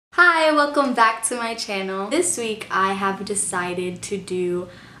Hi, welcome back to my channel. This week I have decided to do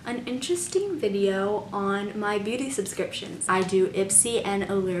an interesting video on my beauty subscriptions. I do IPSY and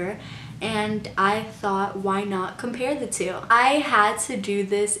Allure, and I thought, why not compare the two? I had to do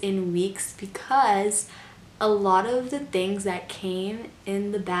this in weeks because a lot of the things that came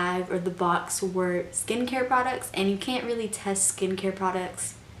in the bag or the box were skincare products, and you can't really test skincare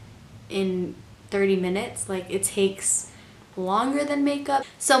products in 30 minutes. Like, it takes longer than makeup.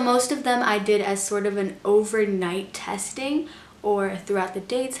 So most of them I did as sort of an overnight testing or throughout the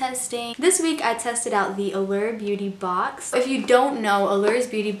day testing. This week I tested out the Allure beauty box. If you don't know, Allure's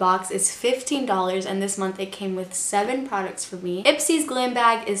beauty box is $15, and this month it came with 7 products for me. IPSY's Glam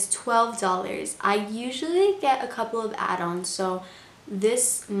Bag is $12. I usually get a couple of add-ons, so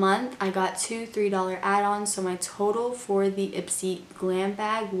this month I got 2 $3 add-ons, so my total for the IPSY Glam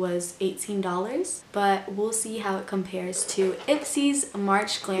Bag was $18, but we'll see how it compares to IPSY's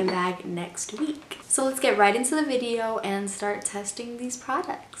March Glam Bag next week. So let's get right into the video and start testing these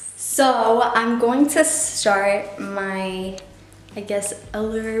products. So I'm going to start my,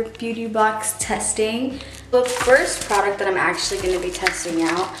 Allure beauty box testing. The first product that I'm actually going to be testing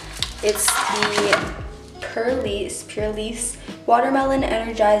out, it's the Pūrlisse Watermelon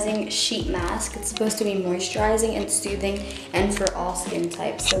Energizing Sheet Mask. It's supposed to be moisturizing and soothing and for all skin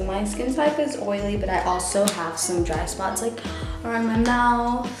types. So my skin type is oily, but I also have some dry spots like around my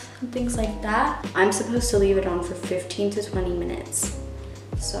mouth and things like that. I'm supposed to leave it on for 15 to 20 minutes.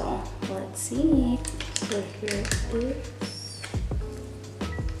 So let's see. So here it is.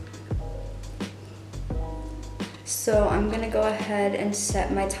 So I'm gonna go ahead and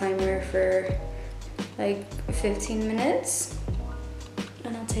set my timer for like 15 minutes,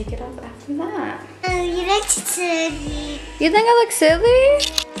 and I'll take it off after that. You look silly. You think I look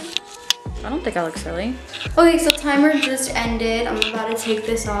silly? I don't think I look silly. Okay, so timer just ended. I'm about to take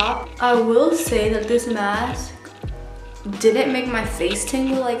this off. I will say that this mask didn't make my face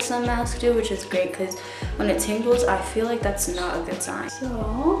tingle like some masks do, which is great because when it tingles, I feel like that's not a good sign.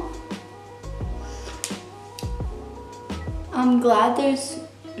 So I'm glad there's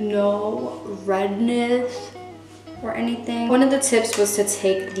no redness or anything. One of the tips was to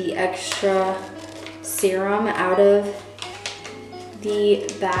take the extra serum out of the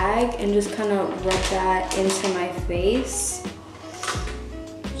bag and just kind of rub that into my face.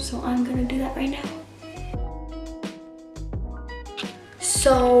 So I'm gonna do that right now.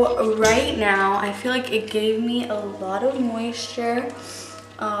 So right now, I feel like it gave me a lot of moisture.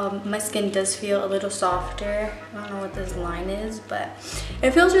 My skin does feel a little softer. I don't know what this line is, but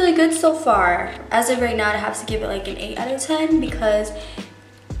it feels really good so far. As of right now, I have to give it like an 8 out of 10 because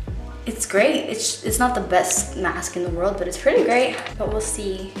it's great. It's not the best mask in the world, but it's pretty great. But we'll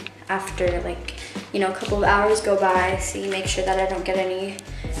see after a couple of hours go by, make sure that I don't get any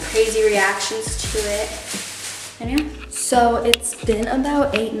crazy reactions to it. And yeah. So it's been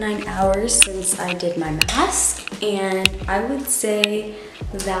about 8-9 hours since I did my mask, and I would say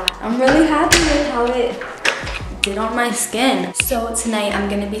that I'm really happy with how it did on my skin. So tonight I'm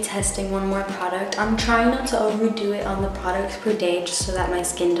gonna be testing one more product. I'm trying not to overdo it on the products per day just so that my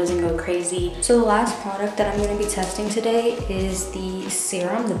skin doesn't go crazy. So the last product that I'm gonna be testing today is the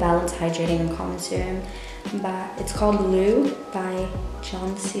serum, the Balance Hydrating and Calming Serum. It's called Allure by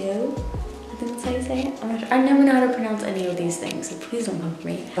Jart. I think that's how you say it. I never know how to pronounce any of these things, so please don't come for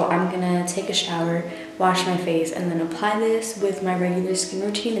me. So I'm gonna take a shower, wash my face, and then apply this with my regular skin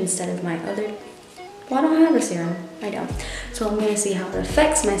routine instead of my other. Well, I don't have a serum. I don't. So I'm gonna see how it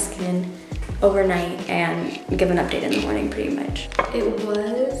affects my skin overnight and give an update in the morning pretty much. It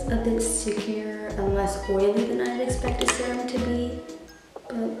was a bit stickier and less oily than I'd expect a serum to be,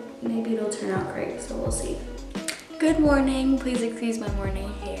 but maybe it'll turn out great, so we'll see. Good morning, please excuse my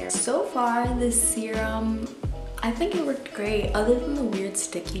morning hair. So far, this serum, I think it worked great, other than the weird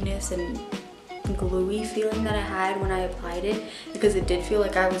stickiness and gluey feeling that I had when I applied it, because it did feel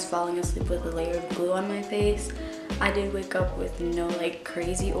like I was falling asleep with a layer of glue on my face. I did wake up with no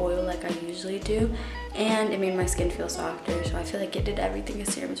crazy oil like I usually do, and it made my skin feel softer, so I feel like it did everything a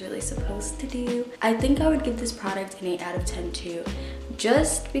serum is really supposed to do. I think I would give this product an 8 out of 10 too,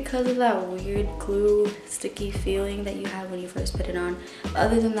 just because of that weird glue sticky feeling that you have when you first put it on.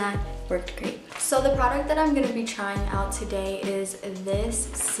 Other than that, worked great. So the product that I'm going to be trying out today is this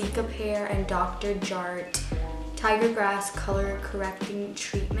Cicapair and Dr. Jart Tiger Grass Color Correcting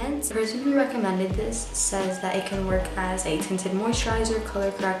Treatment. The person who recommended this says that it can work as a tinted moisturizer,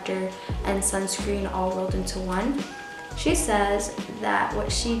 color corrector, and sunscreen all rolled into one. She says that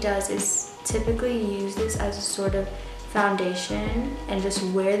what she does is typically use this as a sort of foundation and just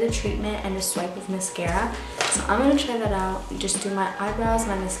wear the treatment and a swipe of mascara. So I'm gonna try that out. Just do my eyebrows,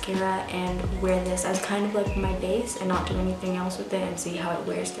 my mascara, and wear this as kind of like my base and not do anything else with it and see how it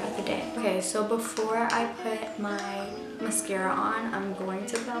wears throughout the day. Okay, so before I put my mascara on, I'm going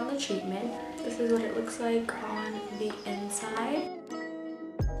to put on the treatment. This is what it looks like on the inside.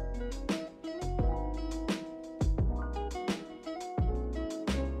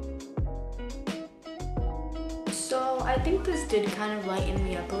 So I think this did kind of lighten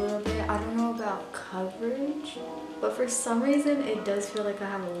me up a little bit. I don't know about coverage, but for some reason it does feel like I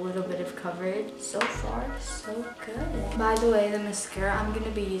have a little bit of coverage. So far, so good. By the way, the mascara I'm going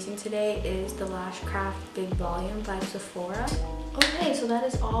to be using today is the Lash Craft Big Volume by Sephora. Okay, so that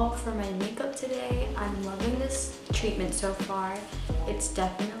is all for my makeup today. I'm loving this treatment so far. It's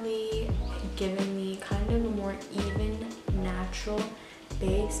definitely giving me kind of a more even, natural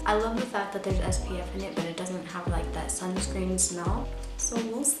base. I love the fact that there's SPF in it, but it doesn't have like that sunscreen smell. So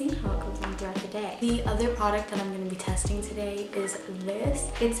we'll see how it goes on throughout the day. The other product that I'm going to be testing today is this.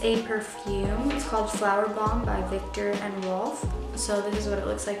 It's a perfume. It's called Flowerbomb by Viktor and Rolf. So this is what it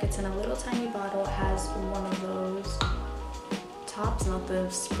looks like. It's in a little tiny bottle. It has one of those tops, not the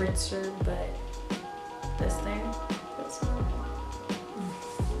spritzer, but this thing.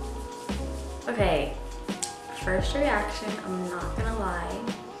 Okay. First reaction, I'm not gonna lie,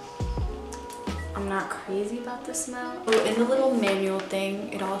 I'm not crazy about the smell. Oh, in the little manual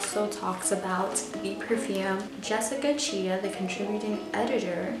thing, it also talks about the perfume. Jessica Chia, the contributing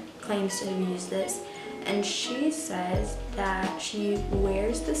editor, claims to have used this, and she says that she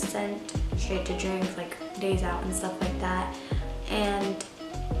wears the scent straight to drink, like days out and stuff like that, and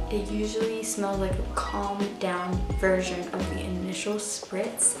it usually smells like a calmed down version of the initial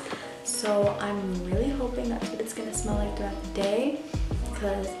spritz. So I'm really hoping that's what it's gonna smell like throughout the day,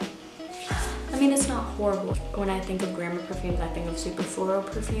 because I mean, it's not horrible. When I think of Glamour perfumes, I think of super floral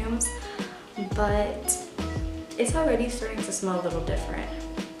perfumes, but it's already starting to smell a little different.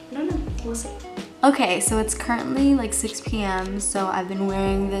 I don't know, we'll see. Okay, so it's currently like 6 p.m. so I've been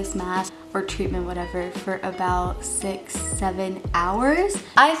wearing this mask or treatment, whatever, for about 6-7 hours.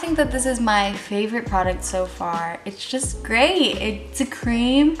 I think that this is my favorite product so far. It's just great. It's a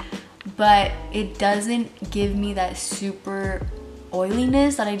cream, but it doesn't give me that super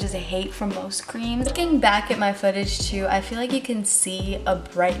oiliness that I just hate from most creams. Looking back at my footage too, I feel like you can see a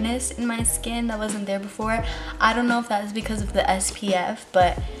brightness in my skin that wasn't there before. I don't know if that's because of the SPF,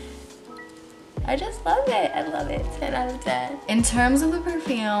 but I just love it. I love it. 10 out of 10. In terms of the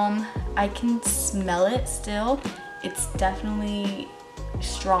perfume, I can smell it still. It's definitely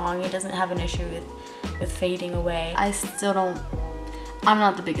strong. It doesn't have an issue with fading away. I'm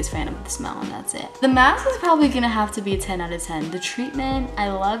not the biggest fan of the smell, and that's it. The mask is probably gonna have to be a 10 out of 10. The treatment, I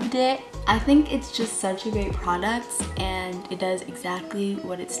loved it. I think it's just such a great product, and it does exactly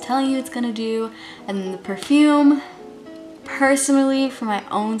what it's telling you it's gonna do. And then the perfume, personally, for my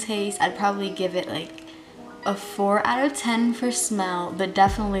own taste, I'd probably give it like a 4 out of 10 for smell, but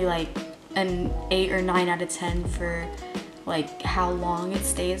definitely like an 8 or 9 out of 10 for like how long it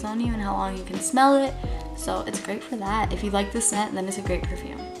stays on you and how long you can smell it. So it's great for that. If you like the scent, then it's a great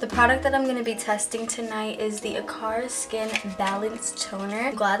perfume. The product that I'm going to be testing tonight is the Akar Skin Balance Toner.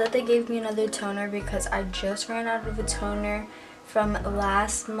 I'm glad that they gave me another toner because I just ran out of a toner from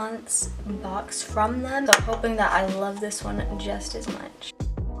last month's box from them. So I'm hoping that I love this one just as much.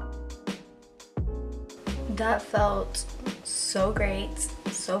 That felt so great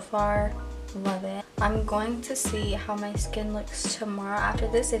so far. Love it. I'm going to see how my skin looks tomorrow after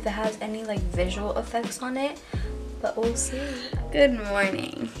this, if it has any like visual effects on it, but we'll see. Good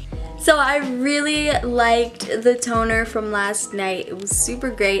morning. So I really liked the toner from last night. It was super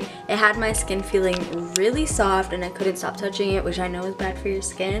great. It had my skin feeling really soft and I couldn't stop touching it, which I know is bad for your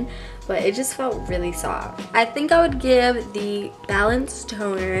skin, but it just felt really soft. I think I would give the Balance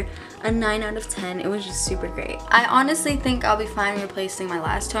Toner a 9 out of 10. It was just super great. I honestly think I'll be fine replacing my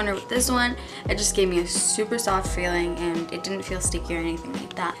last toner with this one. It just gave me a super soft feeling and it didn't feel sticky or anything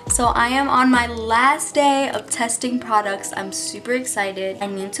like that. So I am on my last day of testing products. I'm super excited. I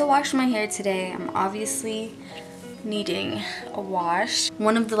need to wash my hair today. I'm obviously needing a wash.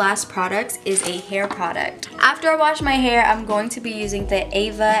 One of the last products is a hair product. After I wash my hair, I'm going to be using the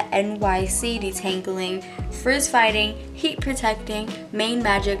Ava NYC Detangling, Frizz Fighting, Heat Protecting, Main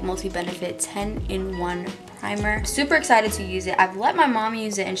Magic Multi-Benefit 10-in-1 Primer. Super excited to use it. I've let my mom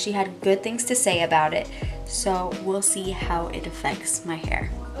use it and she had good things to say about it. So we'll see how it affects my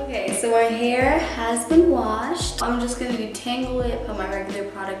hair. Okay, so my hair has been washed. I'm just gonna detangle it, put my regular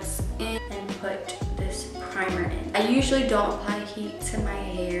products in, and put this primer in. I usually don't apply heat to my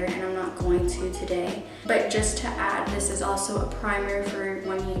hair and I'm not going to today. But just to add, this is also a primer for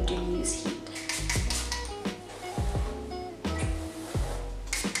when you do use heat.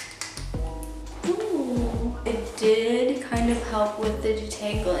 kind of help with the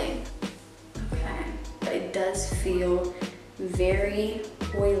detangling. Okay, it does feel very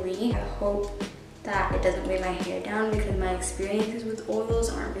oily. I hope that it doesn't weigh my hair down because my experiences with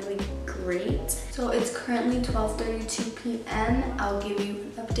oils aren't really great. So it's currently 12:32 p.m. I'll give you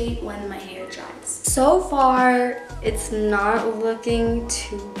an update when my hair dries. So far, it's not looking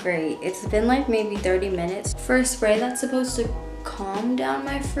too great. It's been like maybe 30 minutes. For a spray that's supposed to calm down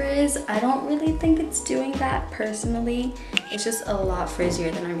my frizz, I don't really think it's doing that personally. It's just a lot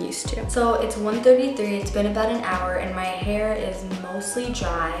frizzier than I'm used to. So it's 1:33, it's been about an hour and my hair is mostly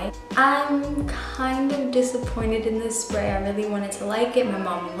dry. I'm kind of disappointed in this spray. I really wanted to like it. My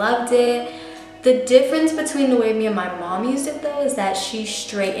mom loved it. The difference between the way me and my mom used it though is that she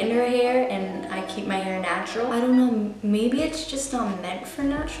straightened her hair and I keep my hair natural. I don't know, maybe it's just not meant for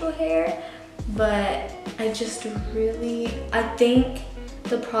natural hair, but I think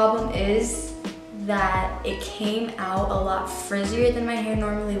the problem is that it came out a lot frizzier than my hair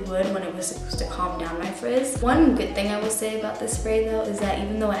normally would when it was supposed to calm down my frizz. One good thing I will say about this spray though is that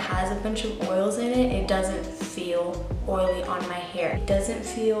even though it has a bunch of oils in it, it doesn't feel oily on my hair. It doesn't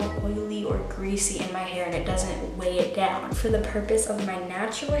feel oily or greasy in my hair and it doesn't weigh it down. For the purpose of my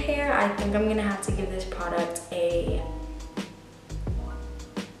natural hair, I think I'm gonna have to give this product a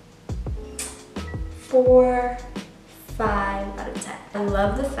 4, 5 out of 10. I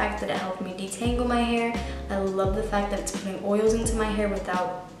love the fact that it helped me detangle my hair. I love the fact that it's putting oils into my hair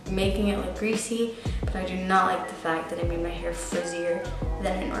without making it look greasy, but I do not like the fact that it made my hair frizzier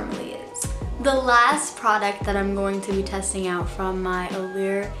than it normally is. The last product that I'm going to be testing out from my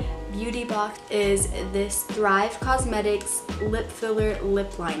Allure beauty box is this Thrive Causemetics lip filler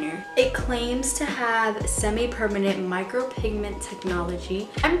lip liner. It claims to have semi-permanent micropigment technology.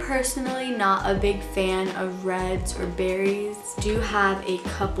 I'm personally not a big fan of reds or berries. Do have a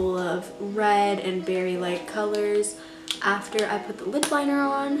couple of red and berry-like colors after I put the lip liner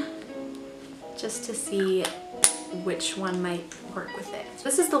on, just to see which one might work with it.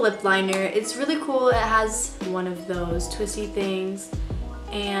 This is the lip liner. It's really cool. It has one of those twisty things.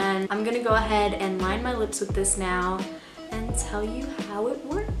 And I'm gonna go ahead and line my lips with this now and tell you how it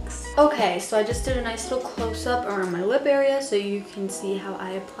works. Okay, so I just did a nice little close-up around my lip area so you can see how I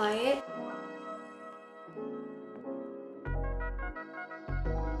apply it.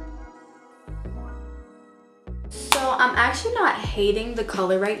 So I'm actually not hating the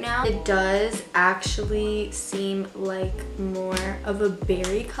color right now. It does actually seem like more of a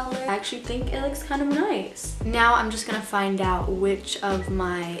berry color. I actually think it looks kind of nice. Now I'm just gonna find out which of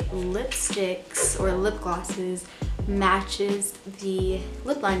my lipsticks or lip glosses matches the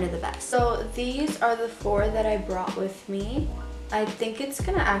lip liner the best. So these are the 4 that I brought with me. I think it's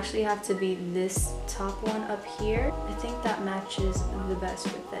gonna actually have to be this top one up here. I think that matches the best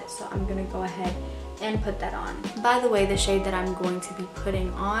with it. So I'm gonna go ahead and put that on. By the way, the shade that I'm going to be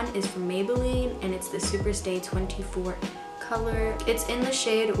putting on is from Maybelline and it's the Superstay 24 color. It's in the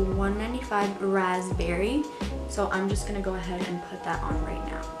shade 195 Raspberry. So I'm just gonna go ahead and put that on right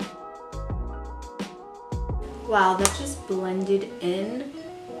now. Wow, that just blended in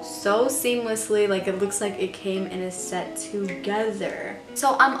so seamlessly. Like it looks like it came in a set together.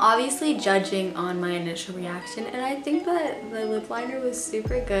 So I'm obviously judging on my initial reaction and I think that the lip liner was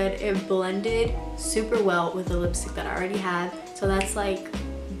super good. It blended super well with the lipstick that I already have. So that's like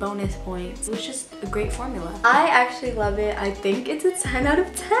bonus points. It was just a great formula. I actually love it. I think it's a 10 out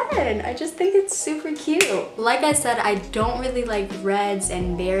of 10. I just think it's super cute. Like I said, I don't really like reds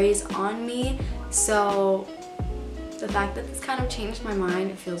and berries on me. So the fact that this kind of changed my mind,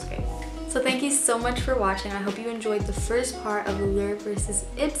 it feels great. So thank you so much for watching. I hope you enjoyed the first part of Allure versus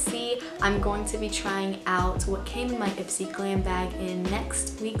IPSY. I'm going to be trying out what came in my IPSY Glam Bag in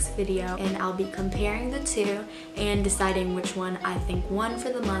next week's video, and I'll be comparing the two and deciding which one I think won for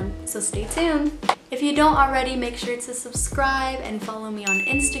the month. So stay tuned. If you don't already, make sure to subscribe and follow me on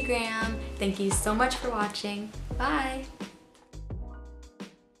Instagram. Thank you so much for watching. Bye!